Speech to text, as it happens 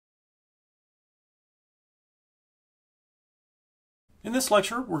In this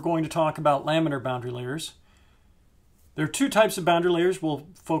lecture, we're going to talk about laminar boundary layers. There are two types of boundary layers we'll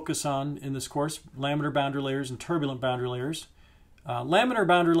focus on in this course, laminar boundary layers and turbulent boundary layers. Laminar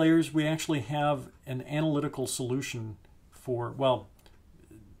boundary layers, we actually have an analytical solution for, well,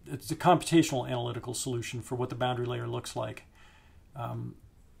 it's a computational analytical solution for what the boundary layer looks like.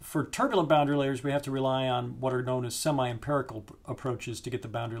 For turbulent boundary layers, we have to rely on what are known as semi-empirical approaches to get the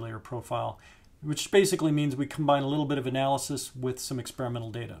boundary layer profile, which basically means we combine a little bit of analysis with some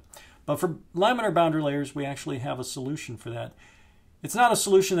experimental data. But for laminar boundary layers, we actually have a solution for that. It's not a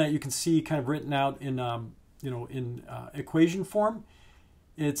solution that you can see kind of written out in, equation form.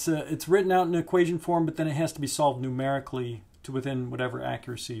 It's written out in equation form, but then it has to be solved numerically to within whatever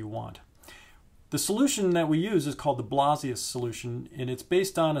accuracy you want. The solution that we use is called the Blasius solution, and it's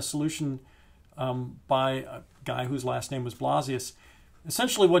based on a solution by a guy whose last name was Blasius.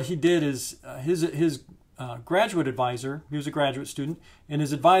 Essentially what he did is his graduate advisor, he was a graduate student, and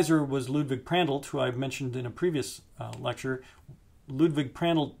his advisor was Ludwig Prandtl, who I mentioned in a previous lecture. Ludwig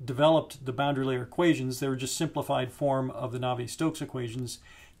Prandtl developed the boundary layer equations. They were just simplified form of the Navier-Stokes equations,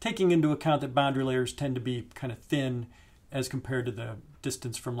 taking into account that boundary layers tend to be kind of thin as compared to the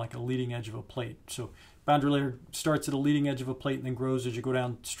distance from like a leading edge of a plate. So boundary layer starts at a leading edge of a plate and then grows as you go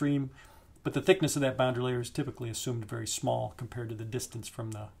downstream. But the thickness of that boundary layer is typically assumed very small compared to the distance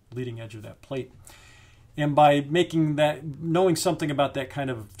from the leading edge of that plate. And by making that, knowing something about that kind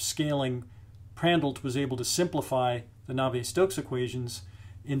of scaling, Prandtl was able to simplify the Navier-Stokes equations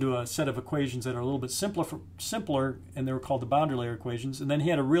into a set of equations that are a little bit simpler, and they were called the boundary layer equations. And then he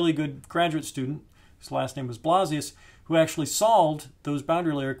had a really good graduate student, his last name was Blasius, who actually solved those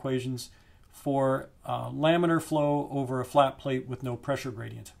boundary layer equations for laminar flow over a flat plate with no pressure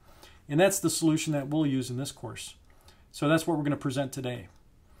gradient. And that's the solution that we'll use in this course. So that's what we're going to present today.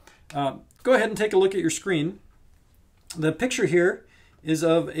 Go ahead and take a look at your screen. The picture here is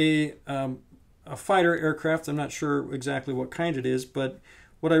of a fighter aircraft. I'm not sure exactly what kind it is, but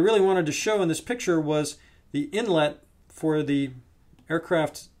what I really wanted to show in this picture was the inlet for the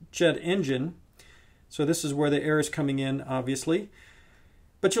aircraft jet engine. So this is where the air is coming in, obviously.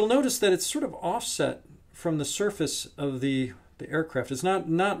 But you'll notice that it's sort of offset from the surface of the aircraft. It's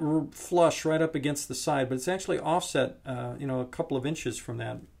not flush right up against the side, but it's actually offset a couple of inches from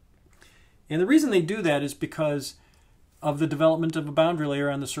that. And the reason they do that is because of the development of a boundary layer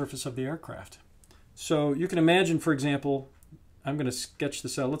on the surface of the aircraft. So you can imagine, for example, I'm going to sketch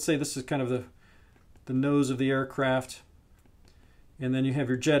this out. Let's say this is kind of the nose of the aircraft, and then you have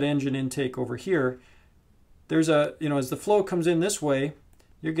your jet engine intake over here. There's a, as the flow comes in this way,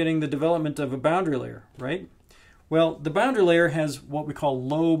 you're getting the development of a boundary layer, right? Well, the boundary layer has what we call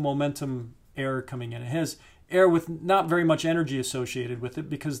low momentum air coming in. It has air with not very much energy associated with it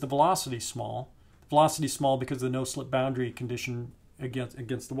because the velocity is small. The velocity is small because of the no-slip boundary condition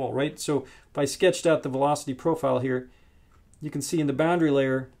against the wall, right? So if I sketched out the velocity profile here, you can see in the boundary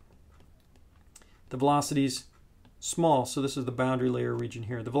layer, the velocity's small. So this is the boundary layer region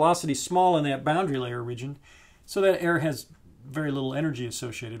here. The velocity is small in that boundary layer region, so that air has very little energy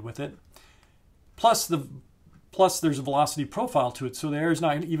associated with it. Plus there's a velocity profile to it, so the air is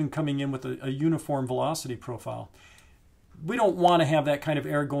not even coming in with a uniform velocity profile. We don't want to have that kind of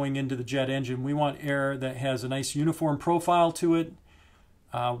air going into the jet engine. We want air that has a nice uniform profile to it.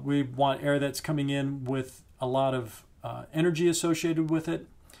 We want air that's coming in with a lot of energy associated with it.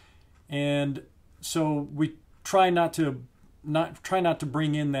 And so we try not to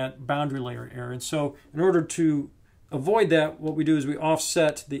bring in that boundary layer air. And so in order to avoid that, what we do is we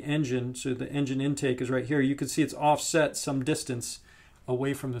offset the engine. So the engine intake is right here. You can see it's offset some distance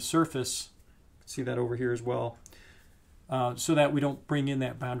away from the surface. See that over here as well. So that we don't bring in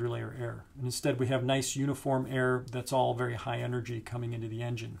that boundary layer air. And instead we have nice uniform air that's all very high energy coming into the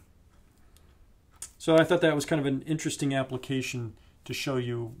engine. So I thought that was kind of an interesting application to show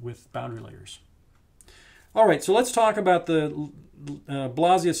you with boundary layers. All right, so let's talk about the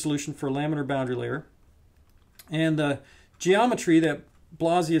Blasius solution for laminar boundary layer. And the geometry that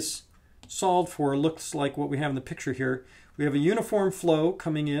Blasius solved for looks like what we have in the picture here. We have a uniform flow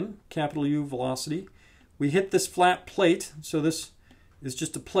coming in, capital U velocity. We hit this flat plate, so this is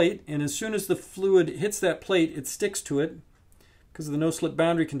just a plate, and as soon as the fluid hits that plate, it sticks to it because of the no-slip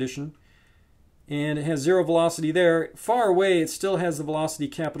boundary condition, and it has zero velocity there. Far away, it still has the velocity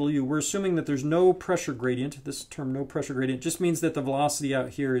capital U. We're assuming that there's no pressure gradient. This term, no pressure gradient, just means that the velocity out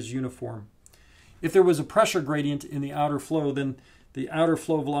here is uniform. If there was a pressure gradient in the outer flow, then the outer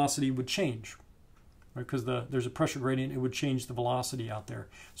flow velocity would change. Right? Because there's a pressure gradient, it would change the velocity out there.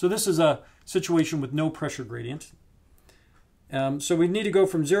 So this is a situation with no pressure gradient. So we need to go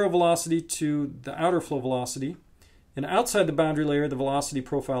from zero velocity to the outer flow velocity. And outside the boundary layer, the velocity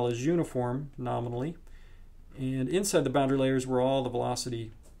profile is uniform nominally. And inside the boundary layer is where all the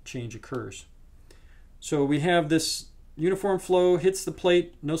velocity change occurs. So we have this uniform flow, hits the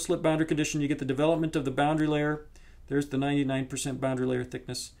plate, no slip boundary condition. You get the development of the boundary layer. There's the 99% boundary layer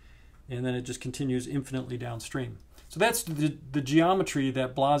thickness. And then it just continues infinitely downstream. So that's the geometry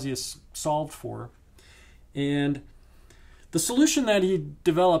that Blasius solved for. And the solution that he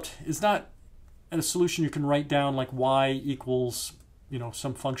developed is not a solution you can write down like y equals,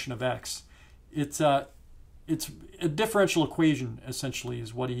 some function of x. It's a differential equation, essentially,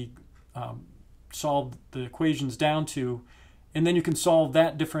 is what he solved the equations down to. And then you can solve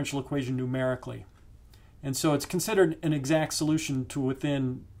that differential equation numerically. And so it's considered an exact solution to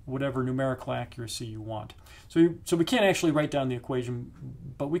within whatever numerical accuracy you want. So we can't actually write down the equation,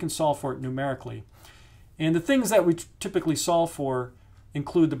 but we can solve for it numerically. And the things that we typically solve for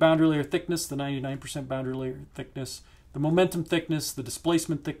include the boundary layer thickness, the 99% boundary layer thickness, the momentum thickness, the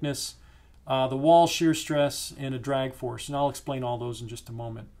displacement thickness, the wall shear stress, and a drag force. And I'll explain all those in just a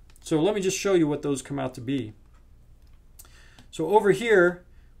moment. So let me just show you what those come out to be. So over here,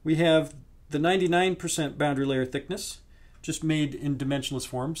 we have the 99% boundary layer thickness, just made in dimensionless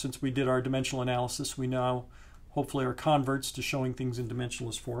form. Since we did our dimensional analysis, we now hopefully are converts to showing things in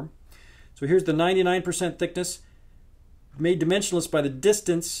dimensionless form. So here's the 99% thickness, made dimensionless by the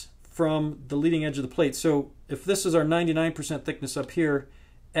distance from the leading edge of the plate. So if this is our 99% thickness up here,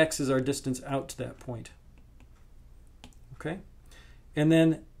 x is our distance out to that point. Okay? And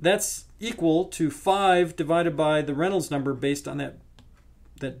then that's equal to 5 divided by the Reynolds number based on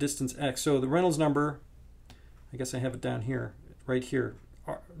that distance x. So the Reynolds number, I guess I have it down here, right here.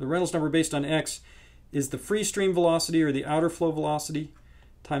 The Reynolds number based on x is the free stream velocity or the outer flow velocity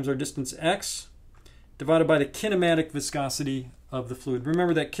times our distance x divided by the kinematic viscosity of the fluid.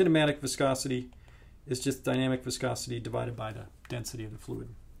 Remember that kinematic viscosity is just dynamic viscosity divided by the density of the fluid.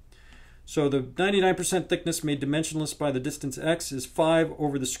 So the 99% thickness made dimensionless by the distance x is 5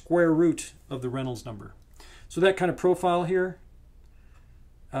 over the square root of the Reynolds number. So that kind of profile here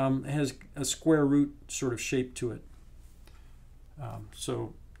has a square root sort of shape to it.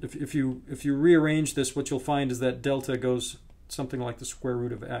 So if you rearrange this, what you'll find is that delta goes something like the square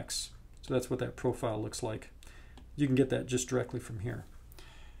root of x. So that's what that profile looks like. You can get that just directly from here.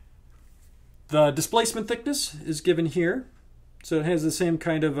 The displacement thickness is given here. So it has the same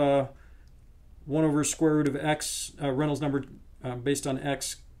kind of 1 over square root of x, Reynolds number based on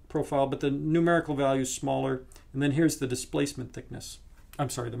x profile, but the numerical value is smaller. And then here's the displacement thickness. I'm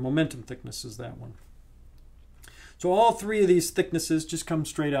sorry, the momentum thickness is that one. So all three of these thicknesses just come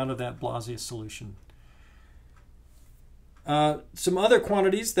straight out of that Blasius solution. Some other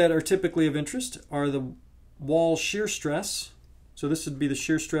quantities that are typically of interest are the wall shear stress. So this would be the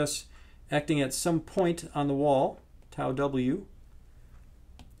shear stress acting at some point on the wall, tau w.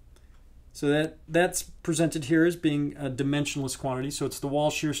 So that's presented here as being a dimensionless quantity. So it's the wall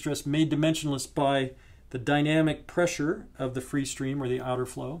shear stress made dimensionless by the dynamic pressure of the free stream or the outer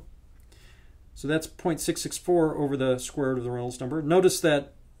flow. So that's 0.664 over the square root of the Reynolds number. Notice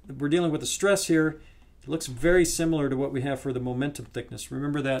that we're dealing with the stress here. It looks very similar to what we have for the momentum thickness.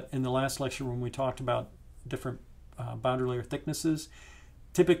 Remember that in the last lecture when we talked about different boundary layer thicknesses.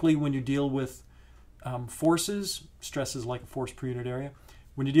 Typically when you deal with forces, stress is like a force per unit area.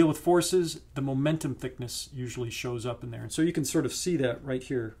 When you deal with forces, the momentum thickness usually shows up in there. And so you can sort of see that right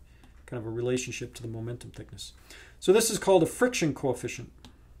here, kind of a relationship to the momentum thickness. So this is called a friction coefficient.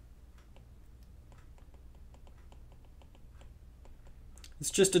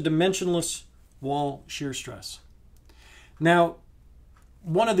 It's just a dimensionless wall shear stress. Now,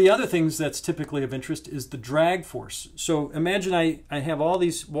 one of the other things that's typically of interest is the drag force. So imagine I have all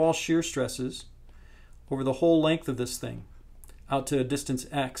these wall shear stresses over the whole length of this thing out to a distance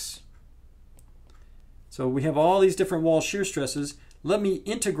x. So we have all these different wall shear stresses. Let me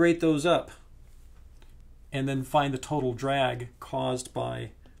integrate those up and then find the total drag caused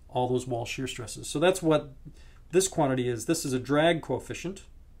by all those wall shear stresses. So that's what this quantity is. This is a drag coefficient.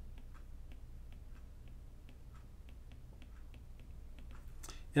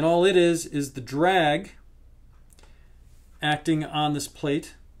 And all it is the drag acting on this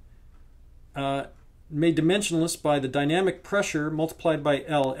plate made dimensionless by the dynamic pressure multiplied by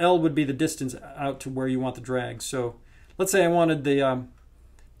L. L would be the distance out to where you want the drag. So let's say I wanted the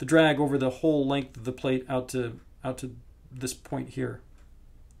drag over the whole length of the plate out to this point here.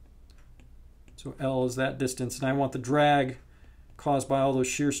 So L is that distance, and I want the drag caused by all those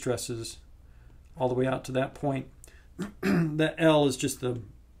shear stresses all the way out to that point. That L is just the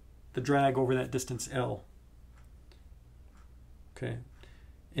drag over that distance L. Okay.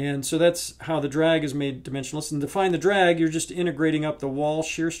 And so that's how the drag is made dimensionless. And to find the drag, you're just integrating up the wall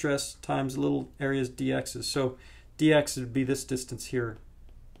shear stress times little areas dx's. So dx would be this distance here.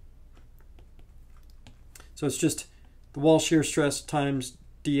 So it's just the wall shear stress times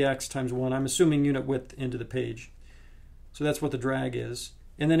dx times 1. I'm assuming unit width into the page. So that's what the drag is.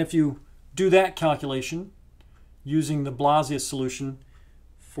 And then if you do that calculation using the Blasius solution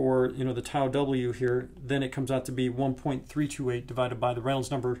for the tau w here, then it comes out to be 1.328 divided by the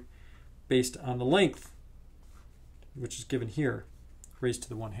Reynolds number based on the length, which is given here, raised to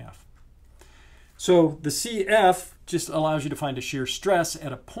the 1/2. So the CF just allows you to find a shear stress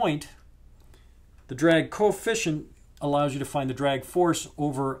at a point. The drag coefficient allows you to find the drag force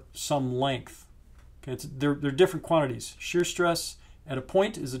over some length. Okay, they're different quantities. Shear stress at a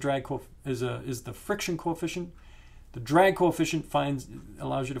point is the friction coefficient. The drag coefficient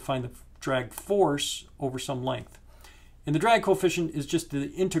allows you to find the drag force over some length. And the drag coefficient is just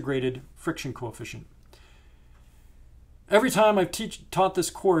the integrated friction coefficient. Every time I've taught this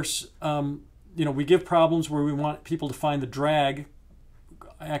course, we give problems where we want people to find the drag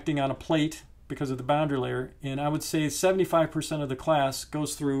acting on a plate because of the boundary layer. And I would say 75% of the class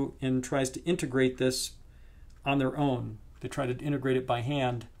goes through and tries to integrate this on their own. They try to integrate it by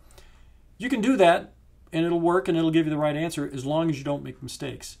hand. You can do that, and it'll work, and it'll give you the right answer as long as you don't make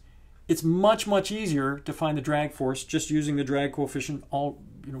mistakes. It's much, much easier to find the drag force just using the drag coefficient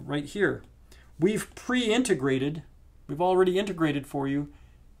right here. We've already integrated for you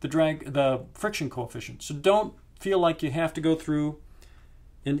the friction coefficient. So don't feel like you have to go through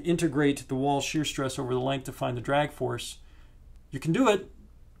and integrate the wall shear stress over the length to find the drag force. You can do it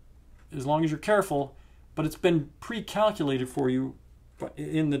as long as you're careful, but it's been pre-calculated for you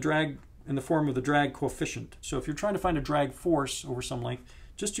in the form of the drag coefficient. So if you're trying to find a drag force over some length,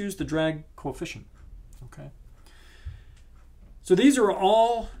 just use the drag coefficient. Okay. So these are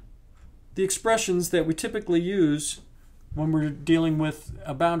all the expressions that we typically use when we're dealing with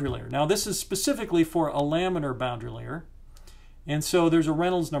a boundary layer. Now this is specifically for a laminar boundary layer, and so there's a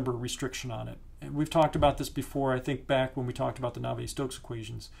Reynolds number restriction on it. And we've talked about this before, I think back when we talked about the Navier-Stokes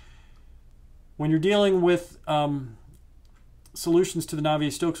equations. When you're dealing with solutions to the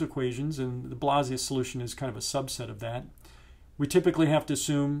Navier-Stokes equations, and the Blasius solution is kind of a subset of that, we typically have to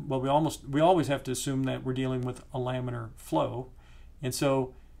assume, well, we always have to assume that we're dealing with a laminar flow. And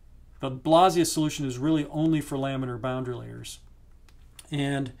so the Blasius solution is really only for laminar boundary layers.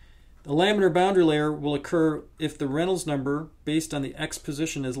 And the laminar boundary layer will occur if the Reynolds number based on the x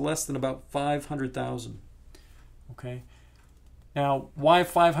position is less than about 500,000. Okay. Now, why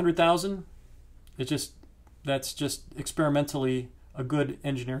 500,000? That's just experimentally a good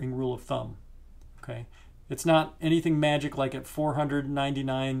engineering rule of thumb. Okay. It's not anything magic like at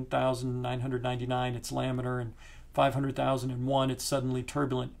 499,999 it's laminar, and 500,001 it's suddenly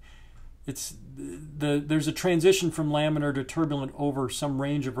turbulent. There's a transition from laminar to turbulent over some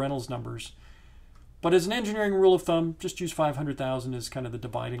range of Reynolds numbers. But as an engineering rule of thumb, just use 500,000 as kind of the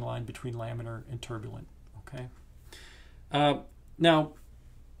dividing line between laminar and turbulent. Okay. Now,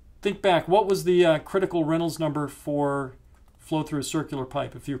 think back. What was the critical Reynolds number for flow through a circular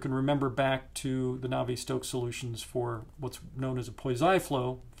pipe? If you can remember back to the Navier-Stokes solutions for what's known as a Poiseuille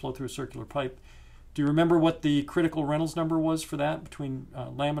flow through a circular pipe, do you remember what the critical Reynolds number was for that between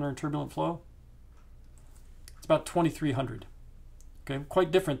laminar and turbulent flow? It's about 2,300. Okay, quite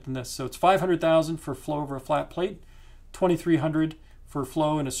different than this. So it's 500,000 for flow over a flat plate, 2,300 for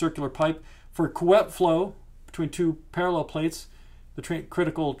flow in a circular pipe. For Couette flow between two parallel plates, the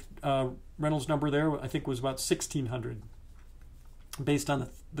critical Reynolds number there, I think, was about 1,600, based on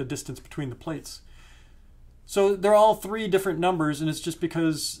the distance between the plates. So they're all three different numbers, and it's just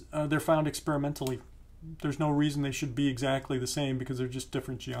because they're found experimentally. There's no reason they should be exactly the same because they're just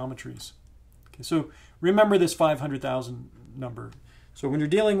different geometries. Okay, so remember this 500,000 number. So when you're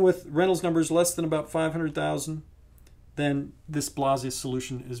dealing with Reynolds numbers less than about 500,000, then this Blasius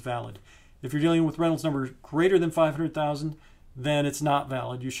solution is valid. If you're dealing with Reynolds numbers greater than 500,000, then it's not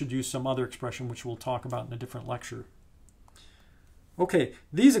valid. You should use some other expression, which we'll talk about in a different lecture. Okay,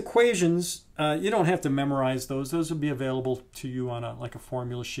 these equations, you don't have to memorize those. Those will be available to you on like a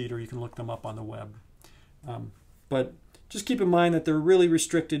formula sheet, or you can look them up on the web. But just keep in mind that they're really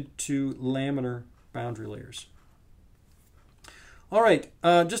restricted to laminar boundary layers. All right,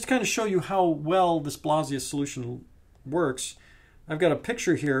 just to kind of show you how well this Blasius solution works, I've got a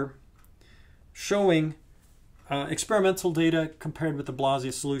picture here showing experimental data compared with the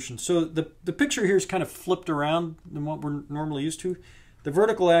Blasius solution. So the picture here is kind of flipped around than what we're normally used to. The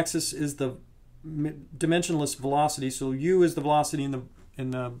vertical axis is the dimensionless velocity. So U is the velocity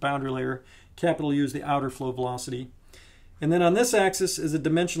in the boundary layer. Capital U is the outer flow velocity. And then on this axis is a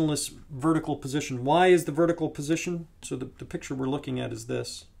dimensionless vertical position. Y is the vertical position. So the picture we're looking at is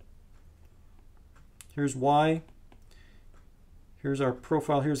this. Here's Y. Here's our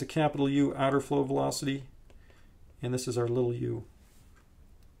profile. Here's a capital U outer flow velocity. And this is our little u.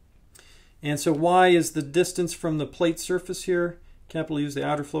 And so Y is the distance from the plate surface here. Capital U is the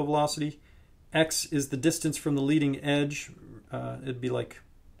outer flow velocity. X is the distance from the leading edge. It'd be like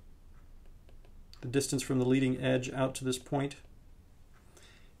the distance from the leading edge out to this point.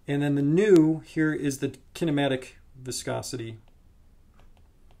 And then the nu here is the kinematic viscosity.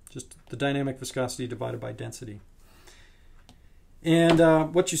 Just the dynamic viscosity divided by density.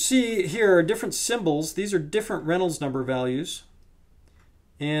 And what you see here are different symbols. These are different Reynolds number values.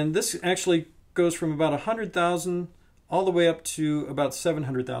 And this actually goes from about 100,000 all the way up to about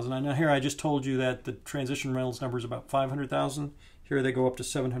 700,000. I know here I just told you that the transition Reynolds number is about 500,000. Here they go up to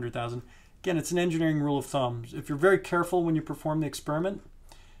 700,000. Again, it's an engineering rule of thumb. If you're very careful when you perform the experiment,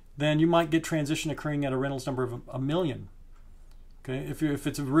 then you might get transition occurring at a Reynolds number of 1,000,000. Okay, if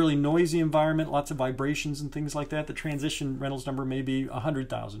it's a really noisy environment, lots of vibrations and things like that, the transition Reynolds number may be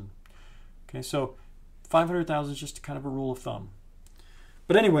 100,000. Okay, so 500,000 is just kind of a rule of thumb.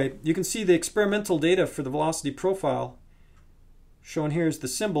 But anyway, you can see the experimental data for the velocity profile shown here is the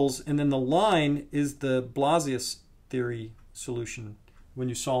symbols, and then the line is the Blasius theory solution when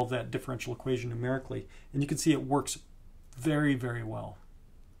you solve that differential equation numerically. And you can see it works very, very well.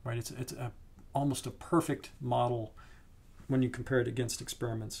 Right? It's almost a perfect model when you compare it against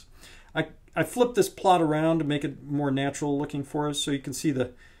experiments. I flipped this plot around to make it more natural looking for us, so you can see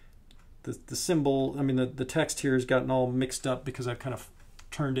the symbol, I mean the text here has gotten all mixed up because I've kind of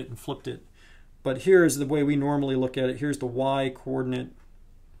turned it and flipped it. But here's the way we normally look at it. Here's the y coordinate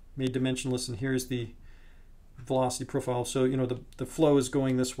made dimensionless, and here's the velocity profile. So you know the flow is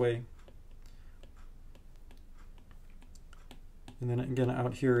going this way. And then again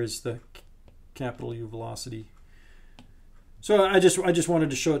out here is the capital U velocity. So I just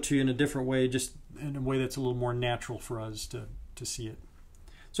wanted to show it to you in a different way, just in a way that's a little more natural for us to see it.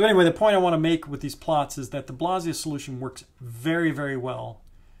 So anyway, the point I want to make with these plots is that the Blasius solution works very, very well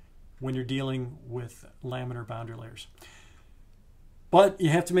when you're dealing with laminar boundary layers. But you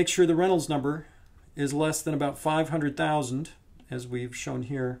have to make sure the Reynolds number is less than about 500,000, as we've shown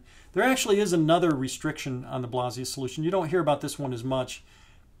here. There actually is another restriction on the Blasius solution. You don't hear about this one as much,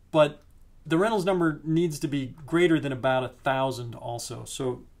 but the Reynolds number needs to be greater than about 1,000 also.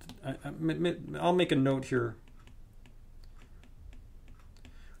 So I'll make a note here.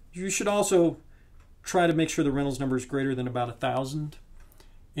 You should also try to make sure the Reynolds number is greater than about 1,000.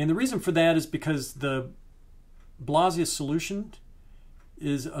 And the reason for that is because the Blasius solution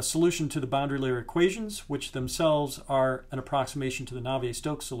is a solution to the boundary layer equations, which themselves are an approximation to the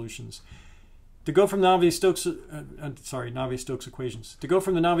Navier-Stokes solutions. To go from Navier-Stokes equations. To go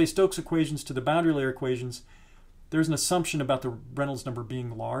from the Navier-Stokes equations to the boundary layer equations, there's an assumption about the Reynolds number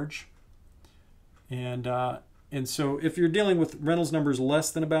being large. And so if you're dealing with Reynolds numbers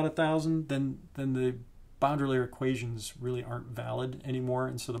less than about 1,000, then the boundary layer equations really aren't valid anymore,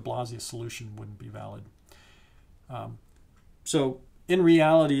 and so the Blasius solution wouldn't be valid. So in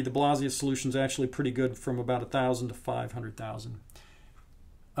reality, the Blasius solution is actually pretty good from about 1,000 to 500,000.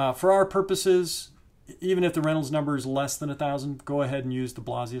 For our purposes, even if the Reynolds number is less than 1,000, go ahead and use the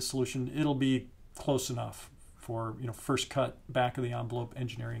Blasius solution. It'll be close enough for first cut, back of the envelope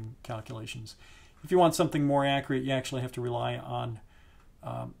engineering calculations. If you want something more accurate, you actually have to rely on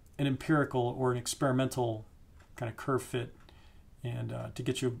an empirical or an experimental kind of curve fit, and to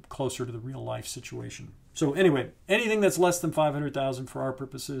get you closer to the real life situation. So anyway, anything that's less than 500,000 for our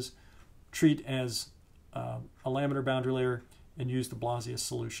purposes, treat as a laminar boundary layer and use the Blasius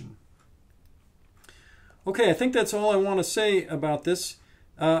solution. Okay, I think that's all I want to say about this.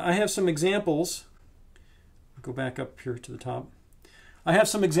 I have some examples. Go back up here to the top. I have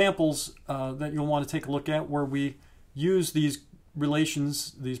some examples that you'll want to take a look at where we use these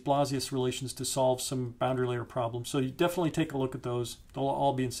relations, these Blasius relations, to solve some boundary layer problems. So you definitely take a look at those. They'll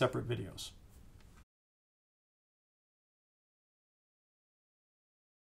all be in separate videos.